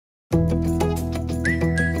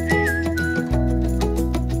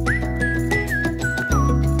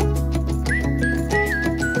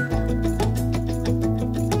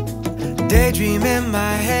Daydream in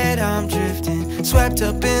my head, I'm drifting, swept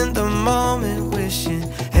up in the moment, wishing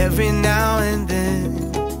every now and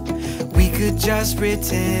then we could just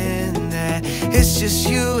pretend that it's just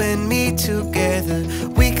you and me together.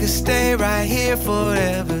 We could stay right here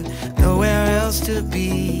forever, nowhere else to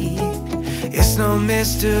be. It's no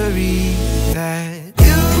mystery that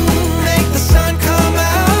you make the sun come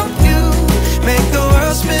out, you make the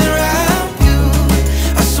world spin round, you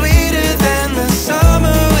are sweeter than the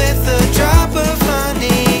summer with a drop of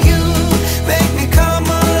honey. You make me come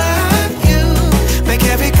alive, you make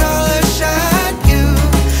every color shine, you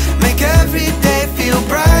make every day feel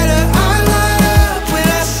brighter. I light up when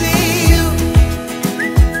I see you.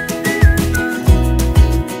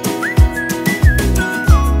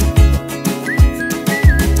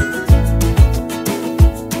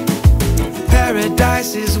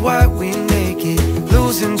 Paradise is what we make it,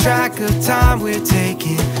 losing track of time we're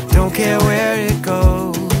taking, don't care where it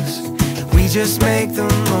goes. We just make the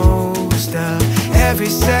most of every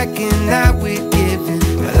second that we're given.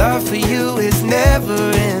 My love for you is never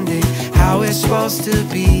ending, how it's supposed to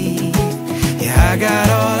be. Yeah, I got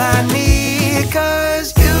all I need,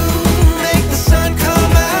 'cause you make the sun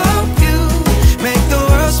come out, you make the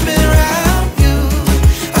world spin round, you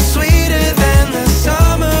are sweeter than the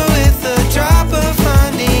summer with a drop of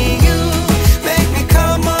honey. You make me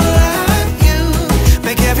come alive, you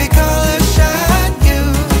make every color shine, you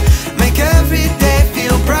make every day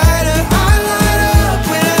feel brighter. I light up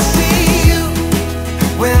when I see you.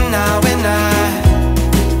 When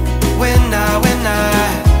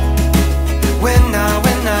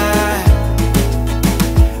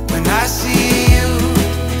I see you.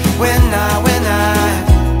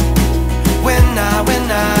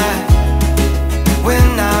 When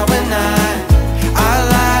I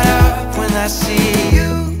light up when I see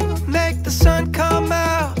you. Make the sun come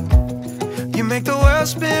out, you make the world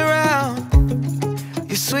spin round,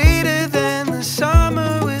 you're sweeter than the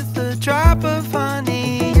summer with a drop of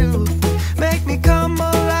honey. You make me come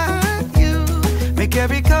alive, you make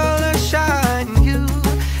every color shine, you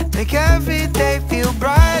make every day feel